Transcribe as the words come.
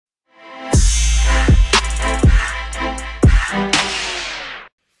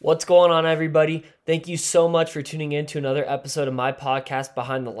What's going on, everybody? Thank you so much for tuning in to another episode of my podcast,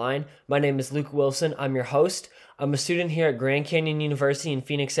 Behind the Line. My name is Luke Wilson. I'm your host. I'm a student here at Grand Canyon University in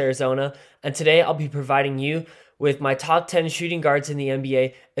Phoenix, Arizona, and today I'll be providing you with my top 10 shooting guards in the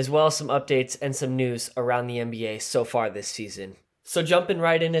NBA, as well as some updates and some news around the NBA so far this season. So jumping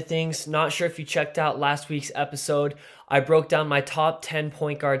right into things, not sure if you checked out last week's episode. I broke down my top 10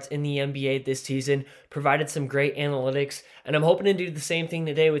 point guards in the NBA this season, provided some great analytics, and I'm hoping to do the same thing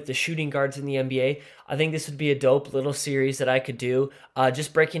today with the shooting guards in the NBA. I think this would be a dope little series that I could do,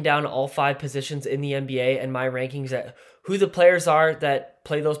 just breaking down all 5 positions in the NBA and my rankings at who the players are that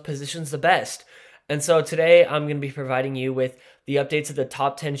play those positions the best. And so today I'm going to be providing you with the updates of the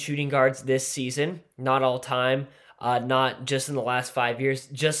top 10 shooting guards this season, not all time. Not just in the last 5 years,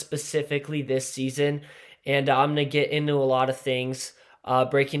 just specifically this season. And I'm going to get into a lot of things,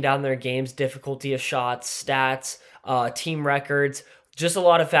 breaking down their games, difficulty of shots, stats, team records, just a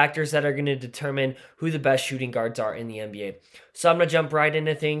lot of factors that are going to determine who the best shooting guards are in the NBA. So I'm going to jump right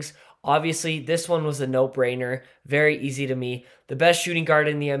into things. Obviously, this one was a no-brainer, very easy to me. The best shooting guard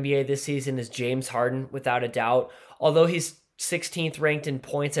in the NBA this season is James Harden, without a doubt. Although he's 16th ranked in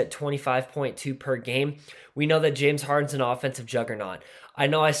points at 25.2 per game, we know that James Harden's an offensive juggernaut. I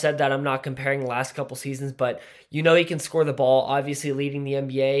know I said that I'm not comparing the last couple seasons, but you know he can score the ball, obviously leading the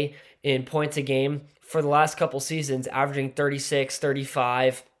NBA in points a game for the last couple seasons, averaging 36,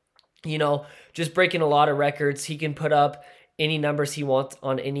 35, just breaking a lot of records. He can put up any numbers he wants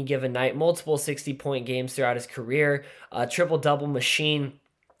on any given night, multiple 60-point games throughout his career, triple-double machine.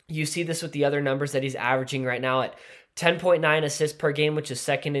 You see this with the other numbers that he's averaging right now at 10.9 assists per game, which is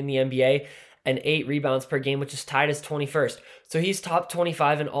second in the NBA, and 8 rebounds per game, which is tied as 21st. So he's top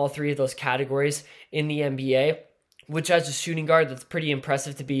 25 in all 3 of those categories in the NBA, which as a shooting guard, that's pretty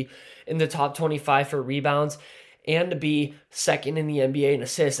impressive to be in the top 25 for rebounds and to be second in the NBA in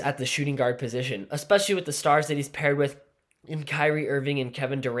assists at the shooting guard position, especially with the stars that he's paired with in Kyrie Irving and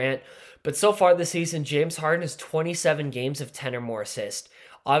Kevin Durant. But so far this season, James Harden has 27 games of 10 or more assists.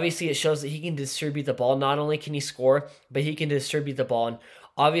 Obviously, it shows that he can distribute the ball. Not only can he score, but he can distribute the ball. And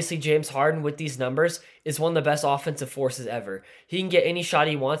obviously, James Harden, with these numbers, is one of the best offensive forces ever. He can get any shot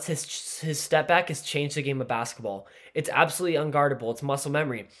he wants. His step back has changed the game of basketball. It's absolutely unguardable. It's muscle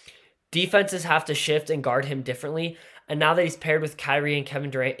memory. Defenses have to shift and guard him differently. And now that he's paired with Kyrie and Kevin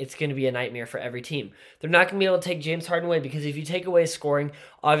Durant, it's going to be a nightmare for every team. They're not going to be able to take James Harden away because if you take away his scoring,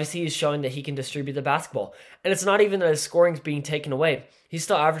 obviously he's showing that he can distribute the basketball. And it's not even that his scoring is being taken away. He's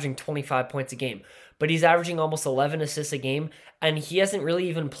still averaging 25 points a game, but he's averaging almost 11 assists a game, and he hasn't really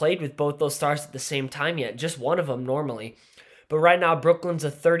even played with both those stars at the same time yet, just one of them normally. But right now, Brooklyn's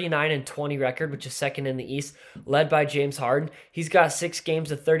a 39-20 record, which is second in the East, led by James Harden. He's got 6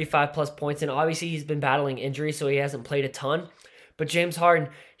 games of 35-plus points, and obviously he's been battling injury, so he hasn't played a ton. But James Harden,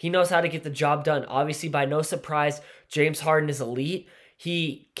 he knows how to get the job done. Obviously, by no surprise, James Harden is elite.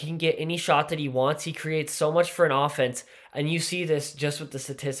 He can get any shot that he wants. He creates so much for an offense, and you see this just with the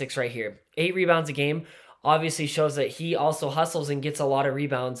statistics right here. 8 rebounds a game obviously shows that he also hustles and gets a lot of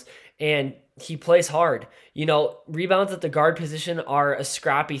rebounds, and he plays hard. Rebounds at the guard position are a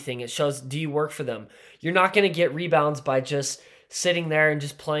scrappy thing. It shows, do you work for them? You're not going to get rebounds by just sitting there and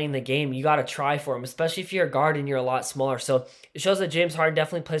just playing the game. You got to try for them, especially if you're a guard and you're a lot smaller. So it shows that James Harden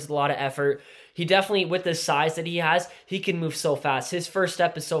definitely plays with a lot of effort. He definitely, with the size that he has, he can move so fast. His first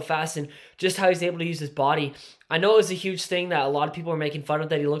step is so fast, and just how he's able to use his body. I know it was a huge thing that a lot of people were making fun of,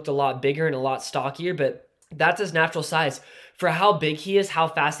 that he looked a lot bigger and a lot stockier, but that's his natural size. For how big he is, how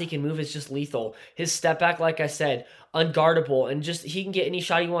fast he can move is just lethal. His step back, like I said, unguardable, and just he can get any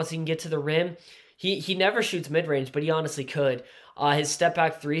shot he wants. He can get to the rim. He never shoots mid-range, but he honestly could. His step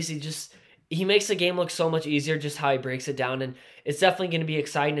back threes, he makes the game look so much easier, just how he breaks it down, and it's definitely going to be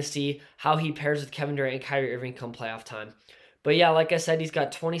exciting to see how he pairs with Kevin Durant and Kyrie Irving come playoff time. But yeah, like I said, he's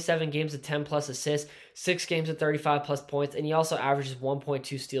got 27 games of 10-plus assists, 6 games of 35-plus points, and he also averages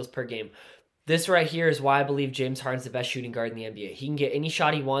 1.2 steals per game. This right here is why I believe James Harden's the best shooting guard in the NBA. He can get any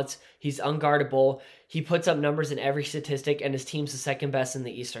shot he wants. He's unguardable. He puts up numbers in every statistic, and his team's the second best in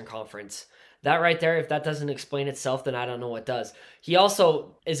the Eastern Conference. That right there, if that doesn't explain itself, then I don't know what does. He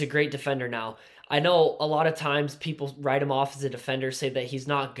also is a great defender now. I know a lot of times people write him off as a defender, say that he's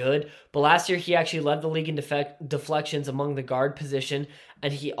not good, but last year he actually led the league in deflections among the guard position,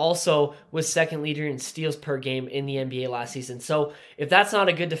 and he also was second leader in steals per game in the NBA last season. So if that's not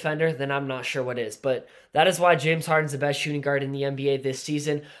a good defender, then I'm not sure what is. But that is why James Harden's the best shooting guard in the NBA this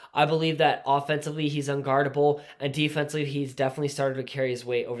season. I believe that offensively he's unguardable, and defensively he's definitely started to carry his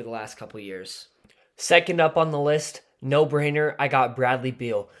weight over the last couple years. Second up on the list, No brainer, I got Bradley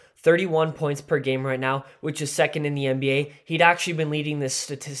Beal. 31 points per game right now, which is second in the NBA. He'd actually been leading this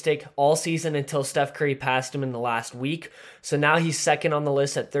statistic all season until Steph Curry passed him in the last week. So now he's second on the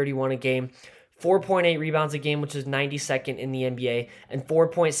list at 31 a game. 4.8 rebounds a game, which is 92nd in the NBA, and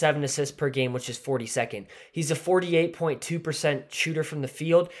 4.7 assists per game, which is 42nd. He's a 48.2% shooter from the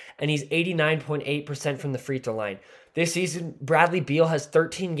field, and he's 89.8% from the free throw line. This season, Bradley Beal has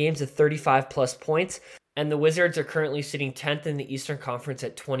 13 games of 35 plus points, and the Wizards are currently sitting 10th in the Eastern Conference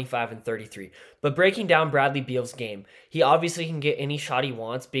at 25 and 33. But breaking down Bradley Beal's game, he obviously can get any shot he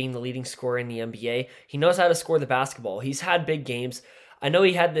wants, being the leading scorer in the NBA. He knows how to score the basketball. He's had big games. I know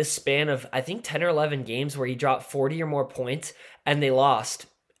he had this span of, I think, 10 or 11 games where he dropped 40 or more points, and they lost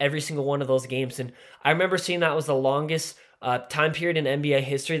every single one of those games. And I remember seeing that was the longest time period in NBA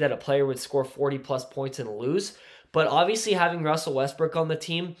history that a player would score 40-plus points and lose. But obviously having Russell Westbrook on the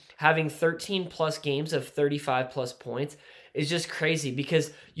team, having 13-plus games of 35-plus points is just crazy,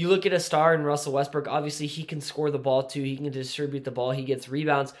 because you look at a star in Russell Westbrook, obviously he can score the ball too, he can distribute the ball, he gets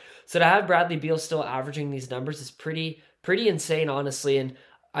rebounds. So to have Bradley Beal still averaging these numbers is pretty insane, honestly. And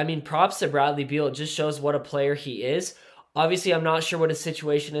I mean, props to Bradley Beal. It just shows what a player he is. Obviously, I'm not sure what his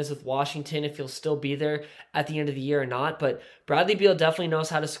situation is with Washington, if he'll still be there at the end of the year or not, but Bradley Beal definitely knows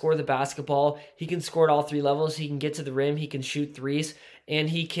how to score the basketball. He can score at all three levels. He can get to the rim, he can shoot threes, and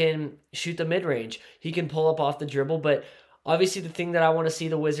he can shoot the mid-range. He can pull up off the dribble, but obviously the thing that I want to see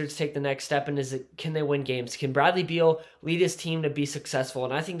the Wizards take the next step in is, can they win games? Can Bradley Beal lead his team to be successful?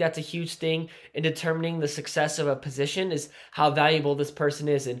 And I think that's a huge thing in determining the success of a position, is how valuable this person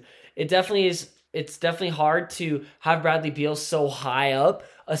is. And it definitely is. It's definitely hard to have Bradley Beal so high up,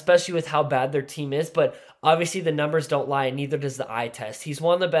 especially with how bad their team is. But obviously the numbers don't lie, and neither does the eye test. He's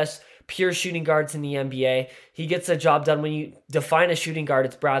one of the best pure shooting guards in the NBA. He gets the job done. When you define a shooting guard,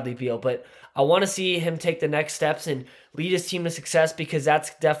 it's Bradley Beal. But I want to see him take the next steps and lead his team to success, because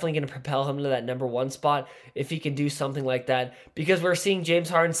that's definitely going to propel him to that number one spot if he can do something like that. Because we're seeing James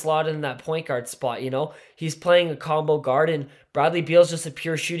Harden slot in that point guard spot, He's playing a combo guard, and Bradley Beal's just a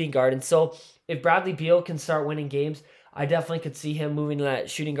pure shooting guard. And so if Bradley Beal can start winning games, I definitely could see him moving to that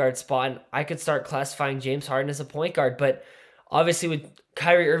shooting guard spot, and I could start classifying James Harden as a point guard. But obviously with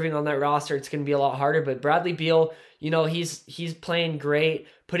Kyrie Irving on that roster, it's going to be a lot harder. But Bradley Beal, he's playing great,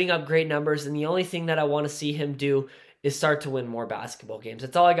 putting up great numbers, and the only thing that I want to see him do is start to win more basketball games.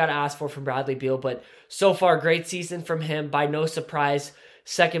 That's all I got to ask for from Bradley Beal. But so far, great season from him. By no surprise,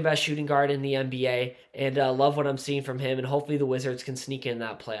 second best shooting guard in the NBA, and love what I'm seeing from him, and hopefully the Wizards can sneak in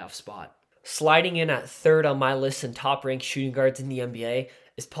that playoff spot. Sliding in at third on my list and top-ranked shooting guards in the NBA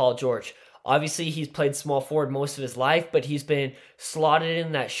is Paul George. Obviously, he's played small forward most of his life, but he's been slotted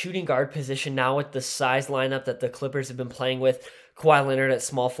in that shooting guard position now with the size lineup that the Clippers have been playing with. Kawhi Leonard at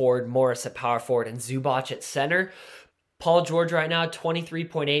small forward, Morris at power forward, and Zubac at center. Paul George right now,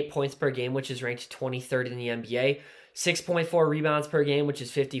 23.8 points per game, which is ranked 23rd in the NBA. 6.4 rebounds per game, which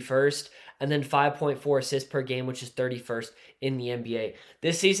is 51st. And then 5.4 assists per game, which is 31st in the NBA.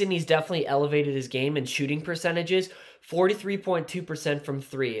 This season, he's definitely elevated his game in shooting percentages, 43.2% from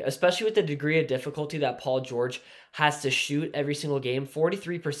three, especially with the degree of difficulty that Paul George has to shoot every single game.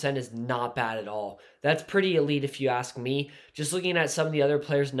 43% is not bad at all. That's pretty elite if you ask me, just looking at some of the other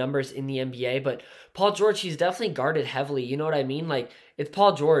players' numbers in the NBA. But Paul George, he's definitely guarded heavily. You know what I mean? Like, it's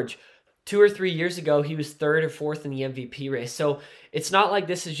Paul George. 2 or 3 years ago, he was third or fourth in the MVP race. So it's not like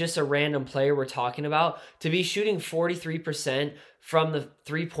this is just a random player we're talking about. To be shooting 43% from the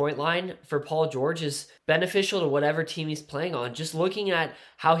three-point line for Paul George is beneficial to whatever team he's playing on. Just looking at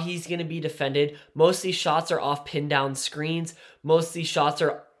how he's going to be defended, most of these shots are off pin-down screens. Most of these shots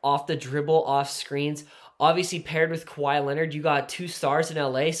are off the dribble, off screens. Obviously, paired with Kawhi Leonard, you got two stars in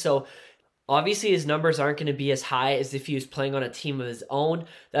LA, so obviously, his numbers aren't going to be as high as if he was playing on a team of his own.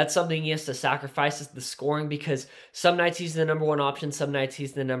 That's something he has to sacrifice, is the scoring, because some nights he's the number one option, some nights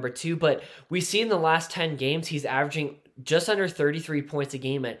he's the number two. But we see in the last 10 games, he's averaging just under 33 points a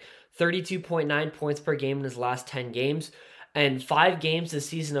game at 32.9 points per game in his last 10 games, and 5 games this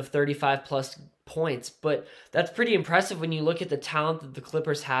season of 35-plus points. But that's pretty impressive when you look at the talent that the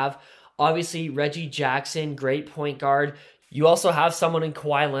Clippers have. Obviously, Reggie Jackson, great point guard. You also have someone in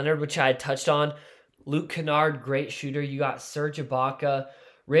Kawhi Leonard, which I had touched on. Luke Kennard, great shooter. You got Serge Ibaka.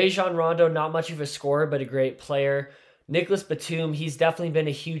 Rajon Rondo, not much of a scorer, but a great player. Nicholas Batum, he's definitely been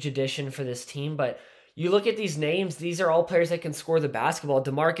a huge addition for this team. But you look at these names, these are all players that can score the basketball.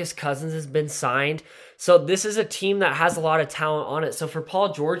 DeMarcus Cousins has been signed. So this is a team that has a lot of talent on it. So for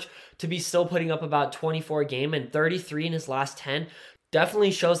Paul George to be still putting up about 24 a game and 33 in his last 10,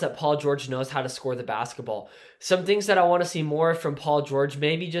 definitely shows that Paul George knows how to score the basketball. Some things that I want to see more from Paul George,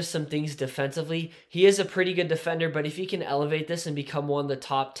 maybe just some things defensively. He is a pretty good defender, but if he can elevate this and become one of the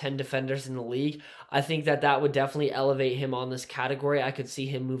top 10 defenders in the league, I think that would definitely elevate him on this category. I could see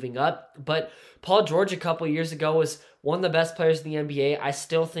him moving up. But Paul George a couple years ago was one of the best players in the NBA. I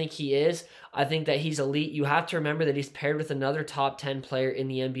still think he is. I think that he's elite. You have to remember that he's paired with another top 10 player in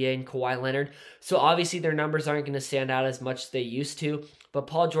the NBA in Kawhi Leonard. So obviously their numbers aren't going to stand out as much as they used to. But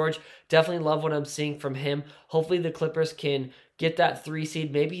Paul George, definitely love what I'm seeing from him. Hopefully the Clippers can get that 3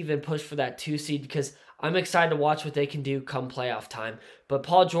 seed, maybe even push for that 2 seed, because I'm excited to watch what they can do come playoff time. But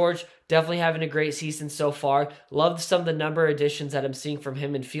Paul George, definitely having a great season so far. Love some of the number additions that I'm seeing from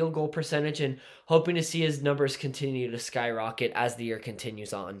him in field goal percentage, and hoping to see his numbers continue to skyrocket as the year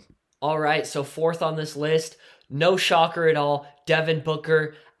continues on. All right, so fourth on this list, no shocker at all, Devin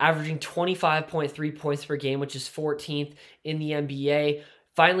Booker, averaging 25.3 points per game, which is 14th in the NBA.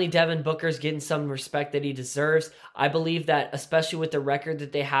 Finally, Devin Booker's getting some respect that he deserves. I believe that, especially with the record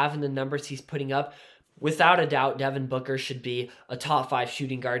that they have and the numbers he's putting up, without a doubt, Devin Booker should be a top 5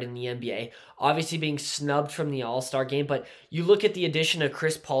 shooting guard in the NBA. Obviously being snubbed from the All-Star game, but you look at the addition of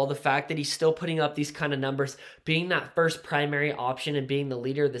Chris Paul, the fact that he's still putting up these kind of numbers, being that first primary option and being the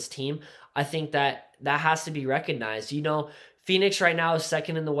leader of this team, I think that has to be recognized. You know, Phoenix right now is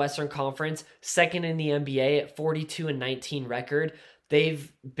second in the Western Conference, second in the NBA at 42-19 record.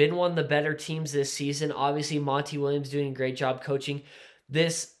 They've been one of the better teams this season. Obviously, Monty Williams doing a great job coaching.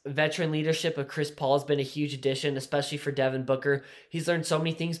 This veteran leadership of Chris Paul has been a huge addition, especially for Devin Booker. He's learned so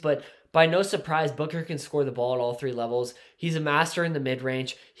many things, but by no surprise, Booker can score the ball at all 3 levels. He's a master in the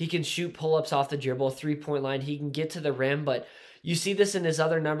mid-range. He can shoot pull-ups off the dribble, 3-point line. He can get to the rim, but you see this in his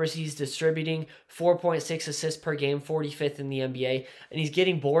other numbers. He's distributing 4.6 assists per game, 45th in the NBA, and he's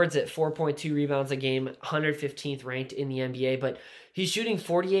getting boards at 4.2 rebounds a game, 115th ranked in the NBA, but he's shooting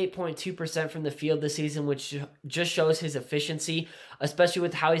 48.2% from the field this season, which just shows his efficiency, especially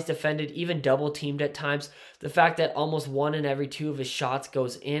with how he's defended, even double-teamed at times. The fact that almost 1 in every 2 of his shots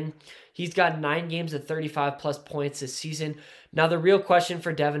goes in. He's got 9 games of 35-plus points this season. Now, the real question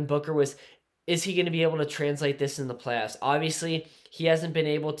for Devin Booker was, is he going to be able to translate this in the playoffs? Obviously, he hasn't been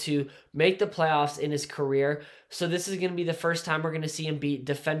able to make the playoffs in his career, so this is going to be the first time we're going to see him be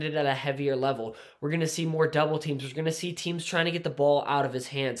defended at a heavier level. We're going to see more double teams. We're going to see teams trying to get the ball out of his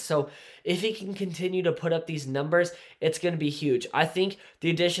hands. So if he can continue to put up these numbers, it's going to be huge. I think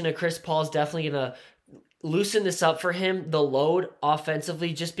the addition of Chris Paul is definitely going to loosen this up for him, the load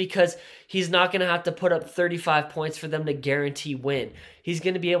offensively, just because he's not going to have to put up 35 points for them to guarantee win. He's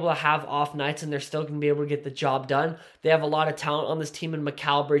going to be able to have off nights, and they're still going to be able to get the job done. They have a lot of talent on this team in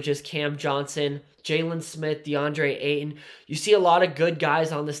Mikal Bridges, Cam Johnson, Jalen Smith, DeAndre Ayton. You see a lot of good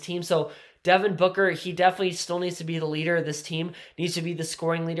guys on this team, so Devin Booker, he definitely still needs to be the leader of this team, needs to be the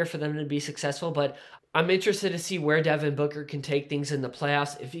scoring leader for them to be successful, but I'm interested to see where Devin Booker can take things in the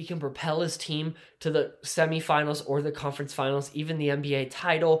playoffs, if he can propel his team to the semifinals or the conference finals, even the NBA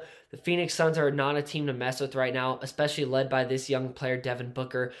title. The Phoenix Suns are not a team to mess with right now, especially led by this young player, Devin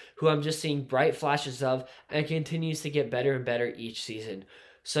Booker, who I'm just seeing bright flashes of and continues to get better and better each season.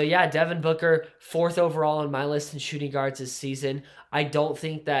 So yeah, Devin Booker, 4th overall on my list in shooting guards this season. I don't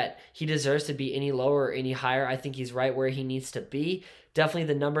think that he deserves to be any lower or any higher. I think he's right where he needs to be.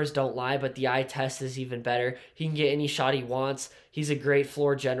 Definitely the numbers don't lie, but the eye test is even better. He can get any shot he wants. He's a great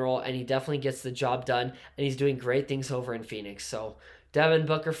floor general, and he definitely gets the job done, and he's doing great things over in Phoenix. So Devin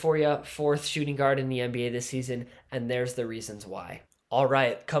Booker for you, 4th shooting guard in the NBA this season, and there's the reasons why. All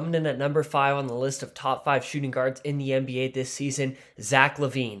right, coming in at number 5 on the list of top 5 shooting guards in the NBA this season, Zach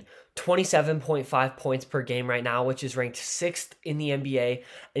LaVine. 27.5 points per game right now, which is ranked 6th in the NBA,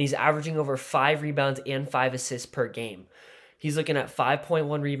 and he's averaging over 5 rebounds and 5 assists per game. He's looking at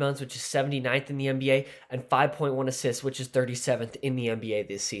 5.1 rebounds, which is 79th in the NBA, and 5.1 assists, which is 37th in the NBA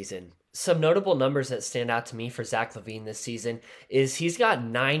this season. Some notable numbers that stand out to me for Zach LaVine this season is he's got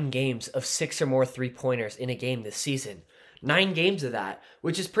 9 games of 6 or more three-pointers in a game this season. 9 games of that,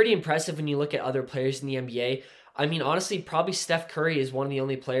 which is pretty impressive when you look at other players in the NBA. I mean, honestly, probably Steph Curry is one of the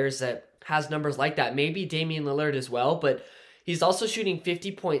only players that has numbers like that. Maybe Damian Lillard as well, but he's also shooting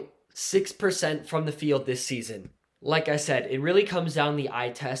 50.6% from the field this season. Like I said, it really comes down to the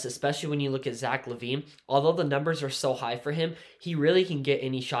eye test, especially when you look at Zach LaVine. Although the numbers are so high for him, he really can get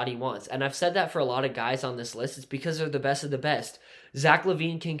any shot he wants. And I've said that for a lot of guys on this list. It's because they're the best of the best. Zach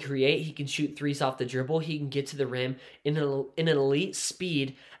LaVine can create. He can shoot threes off the dribble. He can get to the rim in an elite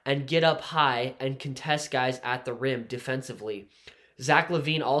speed and get up high and contest guys at the rim defensively. Zach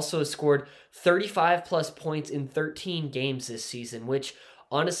LaVine also has scored 35-plus points in 13 games this season, which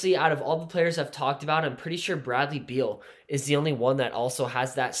honestly, out of all the players I've talked about, I'm pretty sure Bradley Beal is the only one that also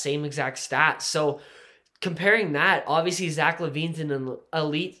has that same exact stat. So comparing that, obviously Zach LaVine's in an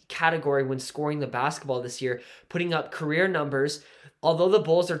elite category when scoring the basketball this year, putting up career numbers. Although the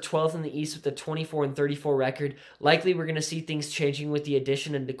Bulls are 12th in the East with a 24-34 record, likely we're going to see things changing with the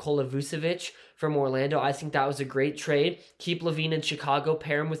addition of Nikola Vucevic from Orlando. I think that was a great trade. Keep LaVine in Chicago,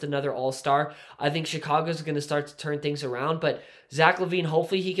 pair him with another all-star. I think Chicago's going to start to turn things around, but Zach LaVine,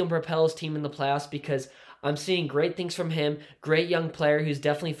 hopefully he can propel his team in the playoffs because I'm seeing great things from him. Great young player who's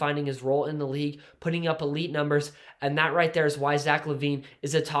definitely finding his role in the league, putting up elite numbers, and that right there is why Zach LaVine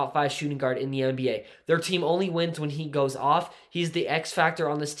is a top 5 shooting guard in the NBA. Their team only wins when he goes off. He's the X factor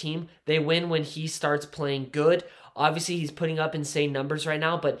on this team. They win when he starts playing good. Obviously, he's putting up insane numbers right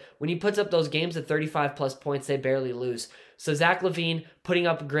now, but when he puts up those games at 35-plus points, they barely lose. So Zach LaVine putting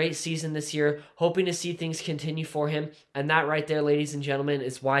up a great season this year, hoping to see things continue for him, and that right there, ladies and gentlemen,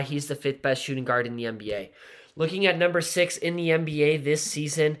 is why he's the 5th best shooting guard in the NBA. Looking at number 6 in the NBA this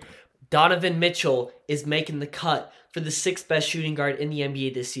season, Donovan Mitchell is making the cut for the 6th best shooting guard in the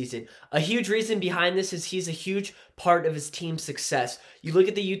NBA this season. A huge reason behind this is he's a huge part of his team's success. You look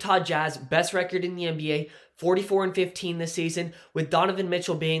at the Utah Jazz, best record in the NBA, 44-15 this season, with Donovan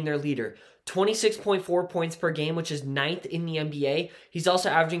Mitchell being their leader. 26.4 points per game, which is 9th in the NBA. He's also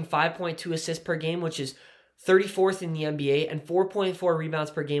averaging 5.2 assists per game, which is 34th in the NBA, and 4.4 rebounds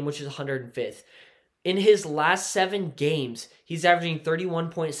per game, which is 105th. In his last 7 games, he's averaging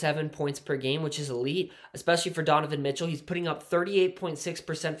 31.7 points per game, which is elite, especially for Donovan Mitchell. He's putting up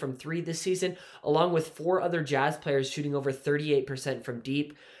 38.6% from 3 this season, along with 4 other Jazz players shooting over 38% from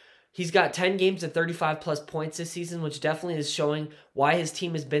deep. He's got 10 games of 35-plus points this season, which definitely is showing why his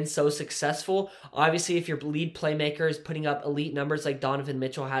team has been so successful. Obviously, if your lead playmaker is putting up elite numbers like Donovan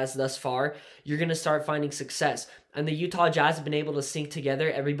Mitchell has thus far, you're going to start finding success. And the Utah Jazz have been able to sync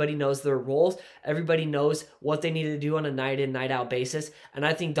together. Everybody knows their roles. Everybody knows what they need to do on a night-in, night-out basis. And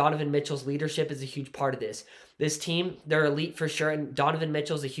I think Donovan Mitchell's leadership is a huge part of this. This team, they're elite for sure, and Donovan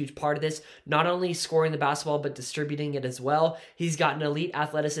Mitchell's a huge part of this. Not only scoring the basketball, but distributing it as well. He's got an elite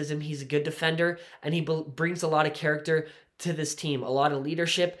athleticism. He's a good defender, and he brings a lot of character to this team, a lot of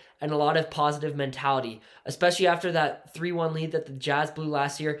leadership, and a lot of positive mentality, especially after that 3-1 lead that the Jazz blew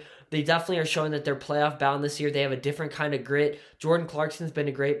last year. They definitely are showing that they're playoff bound this year. They have a different kind of grit. Jordan Clarkson's been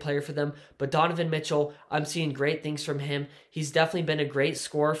a great player for them, but Donovan Mitchell, I'm seeing great things from him. He's definitely been a great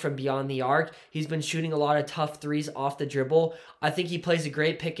scorer from beyond the arc. He's been shooting a lot of tough threes off the dribble. I think he plays a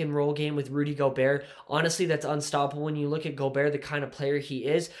great pick and roll game with Rudy Gobert. Honestly, that's unstoppable when you look at Gobert, the kind of player he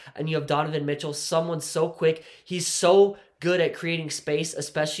is, and you have Donovan Mitchell, someone so quick. He's so good at creating space,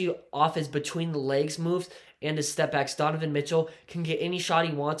 especially off his between the legs moves and his step backs. Donovan Mitchell can get any shot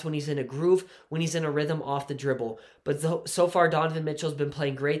he wants when he's in a groove, when he's in a rhythm off the dribble. But so far, Donovan Mitchell's been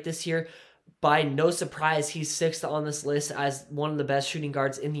playing great this year. By no surprise, he's 6th on this list as one of the best shooting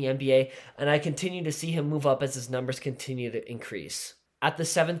guards in the NBA, and I continue to see him move up as his numbers continue to increase. At the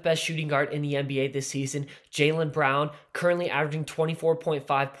 7th best shooting guard in the NBA this season, Jaylen Brown, currently averaging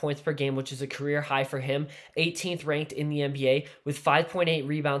 24.5 points per game, which is a career high for him, 18th ranked in the NBA, with 5.8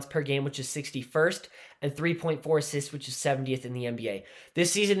 rebounds per game, which is 61st, and 3.4 assists, which is 70th in the NBA.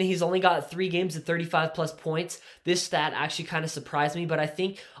 This season, he's only got 3 games of 35-plus points. This stat actually kind of surprised me, but I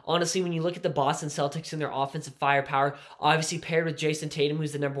think, honestly, when you look at the Boston Celtics and their offensive firepower, obviously paired with Jason Tatum,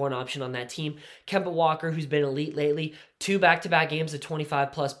 who's the number 1 option on that team, Kemba Walker, who's been elite lately, 2 back-to-back games of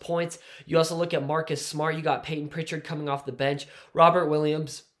 25-plus points. You also look at Marcus Smart. You got Peyton Pritchard coming off the bench, Robert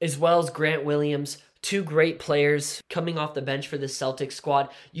Williams, as well as Grant Williams, 2 great players coming off the bench for the Celtics squad.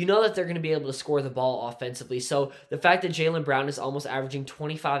 You know that they're going to be able to score the ball offensively. So the fact that Jaylen Brown is almost averaging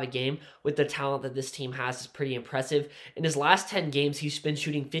 25 a game with the talent that this team has is pretty impressive. In his last 10 games, he's been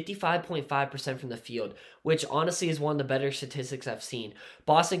shooting 55.5% from the field, which honestly is one of the better statistics I've seen.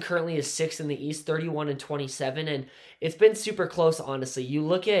 Boston currently is 6th in the East, 31-27, and it's been super close, honestly. You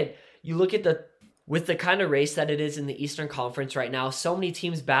look at with the kind of race that it is in the Eastern Conference right now, so many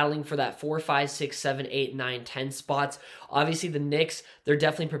teams battling for that 4, 5, 6, 7, 8, 9, 10 spots. Obviously, the Knicks, they're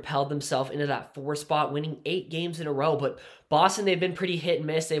definitely propelled themselves into that 4 spot, winning 8 games in a row. But Boston, they've been pretty hit and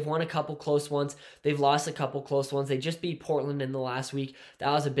miss. They've won a couple close ones. They've lost a couple close ones. They just beat Portland in the last week.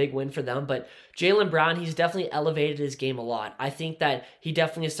 That was a big win for them. But Jaylen Brown, he's definitely elevated his game a lot. I think that he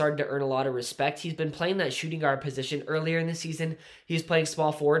definitely has started to earn a lot of respect. He's been playing that shooting guard position earlier in the season. He was playing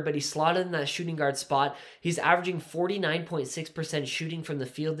small forward, but he slotted in that shooting guard spot. He's averaging 49.6% shooting from the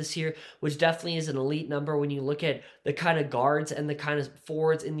field this year, which definitely is an elite number when you look at the kind of guards and the kind of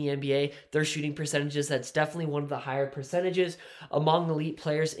forwards in the NBA, their shooting percentages. That's definitely one of the higher percentages. averages among elite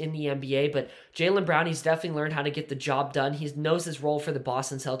players in the NBA, but Jaylen Brown, he's definitely learned how to get the job done. He knows his role for the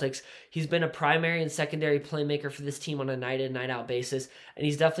Boston Celtics. He's been a primary and secondary playmaker for this team on a night in, night out basis, and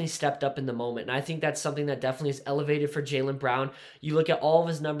he's definitely stepped up in the moment. And I think that's something that definitely is elevated for Jaylen Brown. You look at all of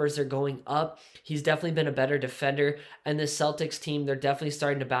his numbers, they're going up. He's definitely been a better defender, and the Celtics team, they're definitely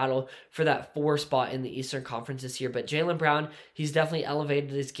starting to battle for that 4 spot in the Eastern Conference this year. But Jaylen Brown, he's definitely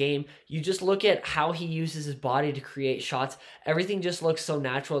elevated his game. You just look at how he uses his body to create shots. Everything just looks so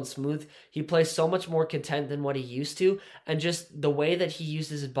natural and smooth. He plays so much more content than what he used to, and just the way that he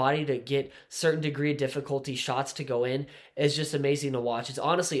uses his body to get certain degree of difficulty shots to go in is just amazing to watch. It's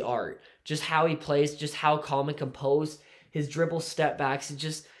honestly art. Just how he plays, just how calm and composed, his dribble step backs,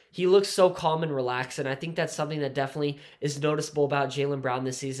 he looks so calm and relaxed, and I think that's something that definitely is noticeable about Jaylen Brown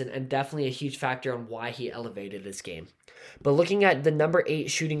this season, and definitely a huge factor on why he elevated his game. But looking at the number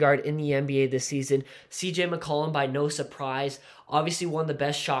 8 shooting guard in the NBA this season, CJ McCollum, by no surprise, obviously one of the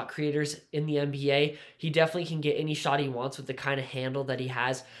best shot creators in the NBA. He definitely can get any shot he wants with the kind of handle that he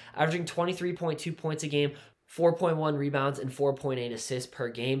has, averaging 23.2 points a game, 4.1 rebounds, and 4.8 assists per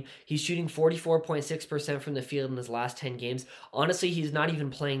game. He's shooting 44.6% from the field in his last 10 games. Honestly, he's not even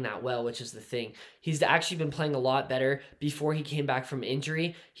playing that well, which is the thing. He's actually been playing a lot better before he came back from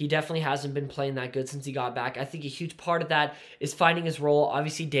injury. He definitely hasn't been playing that good since he got back. I think a huge part of that is finding his role.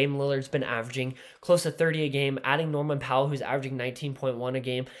 Obviously, Dame Lillard's been averaging close to 30 a game, adding Norman Powell, who's averaging 19.1 a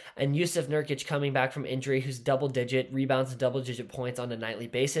game, and Yusuf Nurkic coming back from injury, who's double-digit rebounds and double-digit points on a nightly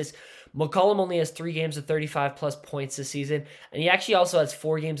basis. McCollum only has 3 games of 35-plus points this season, and he actually also has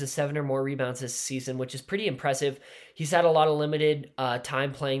 4 games of 7 or more rebounds this season, which is pretty impressive. He's had a lot of limited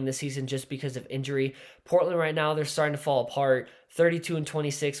time playing this season just because of injury. Portland right now, they're starting to fall apart.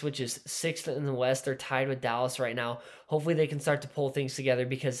 32-26, which is 6th in the West. They're tied with Dallas right now. Hopefully they can start to pull things together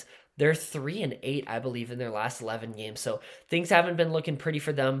because they're 3-8, I believe, in their last 11 games. So things haven't been looking pretty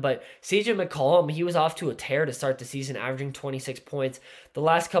for them. But CJ McCollum, he was off to a tear to start the season, averaging 26 points. The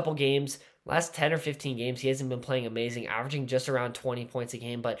last couple games, last 10 or 15 games, he hasn't been playing amazing, averaging just around 20 points a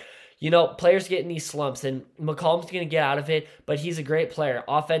game. But, players get in these slumps, and McCollum's going to get out of it, but he's a great player.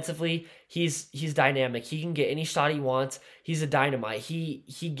 Offensively, he's dynamic. He can get any shot he wants. He's a dynamite.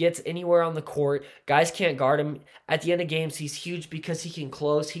 He gets anywhere on the court. Guys can't guard him. At the end of games, he's huge because he can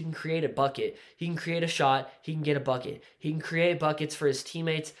close. He can create a bucket. He can create a shot. He can get a bucket. He can create buckets for his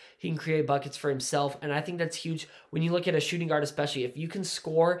teammates. He can create buckets for himself, and I think that's huge when you look at a shooting guard, especially. If you can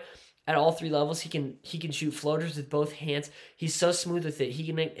score at all 3 levels, he can shoot floaters with both hands. He's so smooth with it. He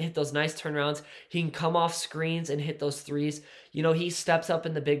can hit those nice turnarounds. He can come off screens and hit those threes. He steps up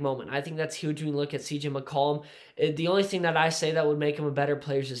in the big moment. I think that's huge when you look at CJ McCollum. The only thing that I say that would make him a better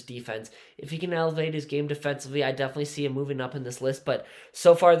player is his defense. If he can elevate his game defensively, I definitely see him moving up in this list. But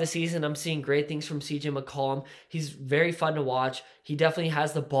so far this season, I'm seeing great things from CJ McCollum. He's very fun to watch. He definitely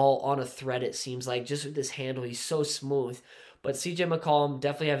has the ball on a thread, it seems like, just with his handle. He's so smooth. But CJ McCollum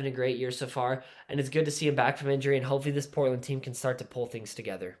definitely having a great year so far, and it's good to see him back from injury, and hopefully this Portland team can start to pull things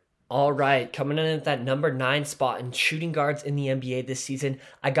together. All right, coming in at that number 9 spot in shooting guards in the NBA this season,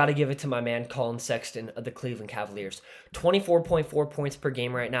 I got to give it to my man Colin Sexton of the Cleveland Cavaliers. 24.4 points per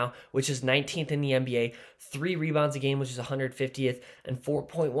game right now, which is 19th in the NBA, 3 rebounds a game, which is 150th, and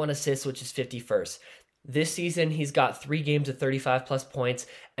 4.1 assists, which is 51st. This season, he's got 3 games of 35-plus points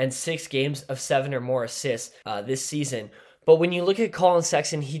and 6 games of 7 or more assists this season. But when you look at Colin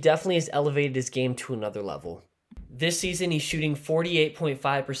Sexton, he definitely has elevated his game to another level. This season, he's shooting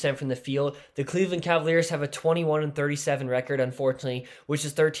 48.5% from the field. The Cleveland Cavaliers have a 21-37 record, unfortunately, which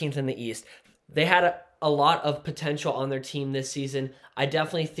is 13th in the East. They had a lot of potential on their team this season. I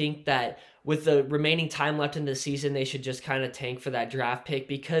definitely think that with the remaining time left in the season, they should just kind of tank for that draft pick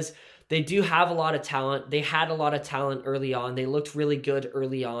because they do have a lot of talent. They had a lot of talent early on. They looked really good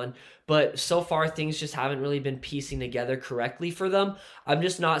early on. But so far, things just haven't really been piecing together correctly for them. I'm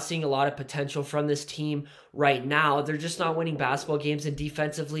just not seeing a lot of potential from this team right now. They're just not winning basketball games, and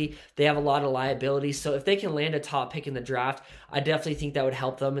defensively, they have a lot of liabilities. So if they can land a top pick in the draft, I definitely think that would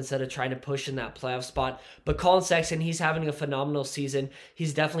help them instead of trying to push in that playoff spot. But Colin Sexton, he's having a phenomenal season.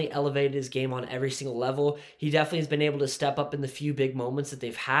 He's definitely elevated his game on every single level. He definitely has been able to step up in the few big moments that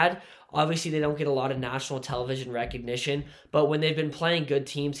they've had. Obviously, they don't get a lot of national television recognition, but when they've been playing good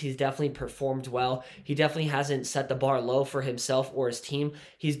teams, he's definitely performed well. He definitely hasn't set the bar low for himself or his team.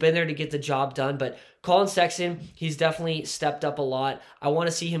 He's been there to get the job done, but Colin Sexton, he's definitely stepped up a lot. I want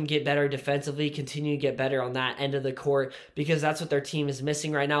to see him get better defensively, continue to get better on that end of the court because that's what their team is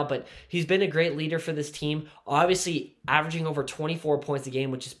missing right now, but he's been a great leader for this team. Obviously, averaging over 24 points a game,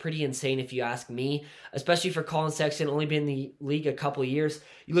 which is pretty insane if you ask me, especially for Colin Sexton, only been in the league a couple of years.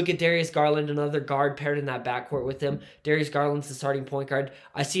 You look at Darius Garland, another guard paired in that backcourt with him. Darius Garland's the starting point guard.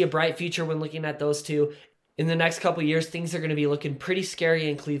 I see a bright future when looking at those two. In the next couple of years, things are going to be looking pretty scary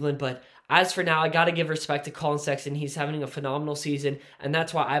in Cleveland, but as for now, I got to give respect to Colin Sexton. He's having a phenomenal season, and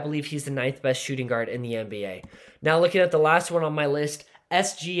that's why I believe he's the 9th best shooting guard in the NBA. Now, looking at the last one on my list,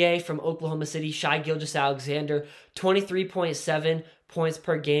 SGA from Oklahoma City, Shai Gilgeous-Alexander, 23.7 points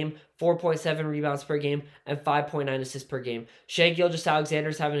per game, 4.7 rebounds per game, and 5.9 assists per game. Shai Gilgeous-Alexander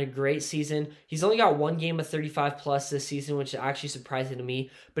is having a great season. He's only got one game of 35 plus this season, which is actually surprising to me,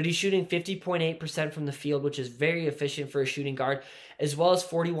 but he's shooting 50.8% from the field, which is very efficient for a shooting guard, as well as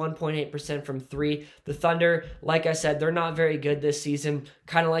 41.8% from three. The Thunder, like I said, they're not very good this season,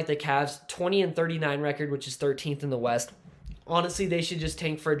 kind of like the Cavs, 20-39 record, which is 13th in the West. Honestly, they should just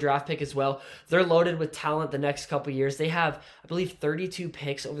tank for a draft pick as well. They're loaded with talent the next couple years. They have, I believe, 32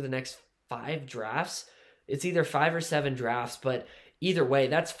 picks over the next 5 drafts. It's either 5 or 7 drafts, but either way,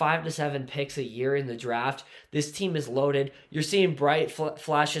 that's 5 to 7 picks a year in the draft. This team is loaded. You're seeing bright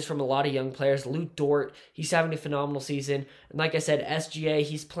flashes from a lot of young players. Luke Dort, he's having a phenomenal season. And like I said, SGA,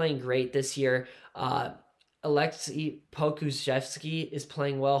 he's playing great this year. Alexei Pokusevsky is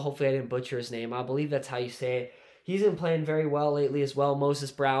playing well. Hopefully I didn't butcher his name. I believe that's how you say it. He's been playing very well lately as well.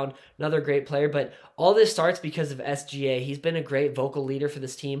 Moses Brown, another great player. But all this starts because of SGA. He's been a great vocal leader for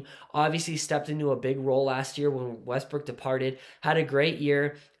this team. Obviously stepped into a big role last year when Westbrook departed. Had a great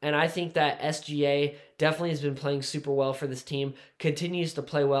year. And I think that SGA definitely has been playing super well for this team. Continues to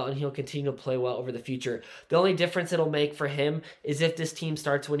play well, and he'll continue to play well over the future. The only difference it'll make for him is if this team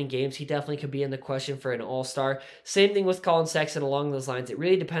starts winning games. He definitely could be in the question for an all-star. Same thing with Colin Sexton along those lines. It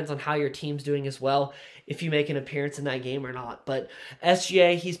really depends on how your team's doing as well, if you make an appearance in that game or not. But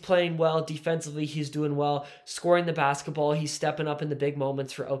SGA, he's playing well. Defensively, he's doing well. Scoring the basketball, he's stepping up in the big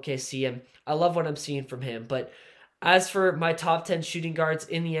moments for OKC, and I love what I'm seeing from him. But as for my top 10 shooting guards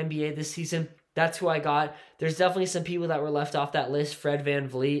in the NBA this season, that's who I got. There's definitely some people that were left off that list. Fred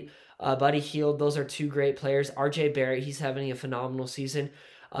VanVleet, Buddy Hield, those are 2 great players. RJ Barrett, he's having a phenomenal season.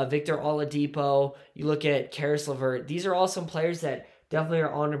 Victor Oladipo, you look at Karis LeVert. These are all some players that definitely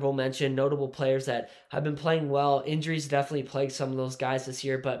are honorable mention, notable players that have been playing well. Injuries definitely plagued some of those guys this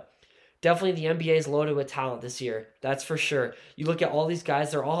year, but definitely the NBA is loaded with talent this year. That's for sure. You look at all these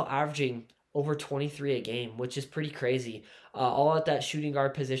guys, they're all averaging over 23 a game, which is pretty crazy. All at that shooting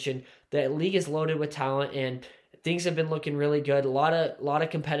guard position. The league is loaded with talent, and things have been looking really good. A lot of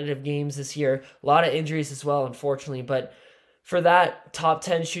competitive games this year. A lot of injuries as well, unfortunately. But for that, top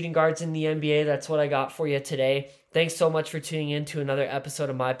 10 shooting guards in the NBA, that's what I got for you today. Thanks so much for tuning in to another episode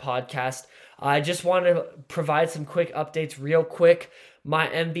of my podcast. I just want to provide some quick updates real quick. My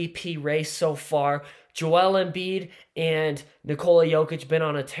MVP race so far. Joel Embiid and Nikola Jokic been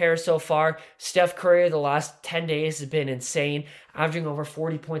on a tear so far. Steph Curry the last 10 days has been insane, averaging over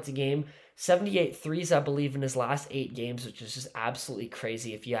 40 points a game. 78 threes, I believe, in his last 8 games, which is just absolutely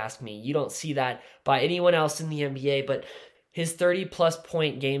crazy if you ask me. You don't see that by anyone else in the NBA, but his 30-plus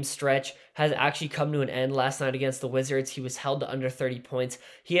point game stretch has actually come to an end last night against the Wizards. He was held to under 30 points.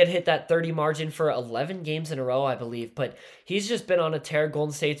 He had hit that 30 margin for 11 games in a row, I believe, but he's just been on a tear.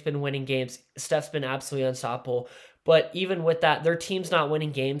 Golden State's been winning games. Steph's been absolutely unstoppable. But even with that, their team's not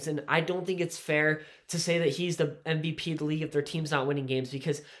winning games, and I don't think it's fair to say that he's the MVP of the league if their team's not winning games,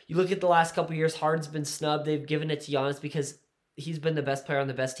 because you look at the last couple years, Harden's been snubbed. They've given it to Giannis because he's been the best player on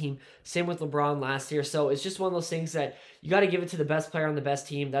the best team. Same with LeBron last year. So it's just one of those things that you got to give it to the best player on the best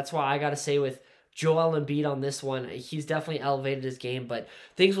team. That's why I got to say with Joel Embiid on this one, he's definitely elevated his game, but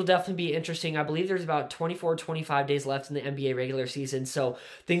things will definitely be interesting. I believe there's about 24, 25 days left in the NBA regular season, so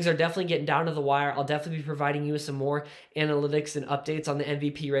things are definitely getting down to the wire. I'll definitely be providing you with some more analytics and updates on the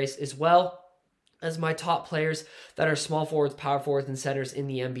MVP race, as well as my top players that are small forwards, power forwards, and centers in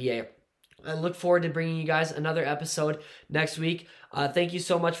the NBA. I look forward to bringing you guys another episode next week. Thank you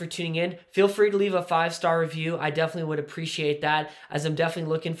so much for tuning in. Feel free to leave a 5-star review. I definitely would appreciate that, as I'm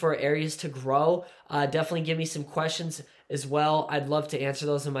definitely looking for areas to grow. Definitely give me some questions as well. I'd love to answer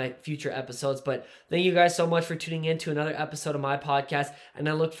those in my future episodes. But thank you guys so much for tuning in to another episode of my podcast, and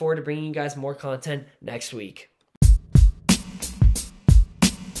I look forward to bringing you guys more content next week.